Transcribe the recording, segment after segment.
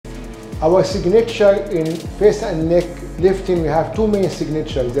Our signature in face and neck lifting, we have two main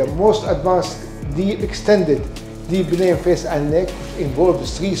signatures. The most advanced, deep, extended deep plane face and neck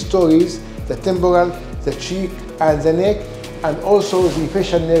involves 3 stories: the temporal, the cheek, and the neck, and also the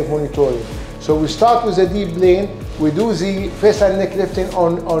facial nerve monitoring. So we start with the deep plane. We do the face and neck lifting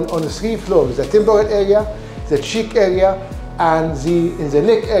on 3 floors: the temporal area, the cheek area, and in the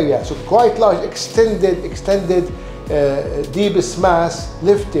neck area. So quite large, extended deepest mass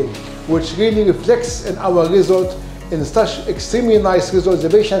lifting, which really reflects in our result in such extremely nice results. The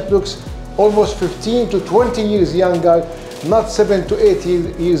patient looks almost 15 to 20 years younger, not 7 to 8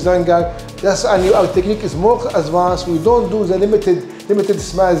 years younger. Our technique is more advanced. We don't do the limited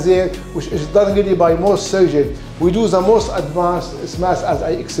smash there, which is done really by most surgeons. We do the most advanced smash, as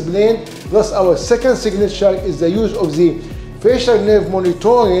I explained. Thus, our second signature is the use of the facial nerve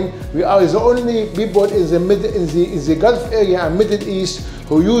monitoring. We are the only people in the Gulf area and Middle East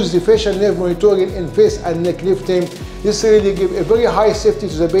who use the facial nerve monitoring in face and neck lifting. This really gives a very high safety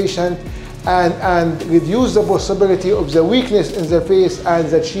to the patient and reduce the possibility of the weakness in the face and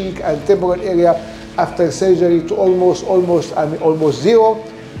the cheek and temporal area after surgery to almost zero.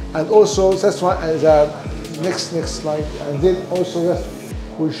 And also, that's one, the next slide. And then also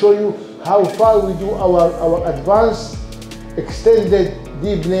we'll show you how far we do our advanced extended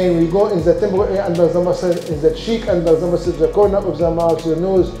deep plane. We go in the temporal area under the muscle, in the cheek under the muscle, the corner of the mouth, to the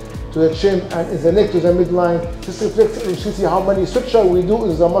nose, to the chin, and in the neck to the midline. This reflects, you see how many sutures we do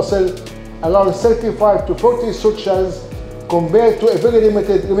in the muscle, around 35 to 40 sutures, compared to a very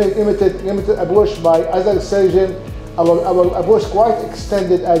limited approach by other surgeons. Our approach quite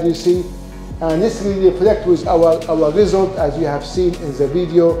extended, as you see, and this really reflects with our result, as you have seen in the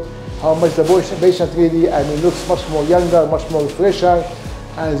video, how much the patient really, looks much more younger, much more fresher,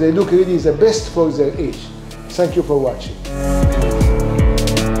 and they look really the best for their age. Thank you for watching.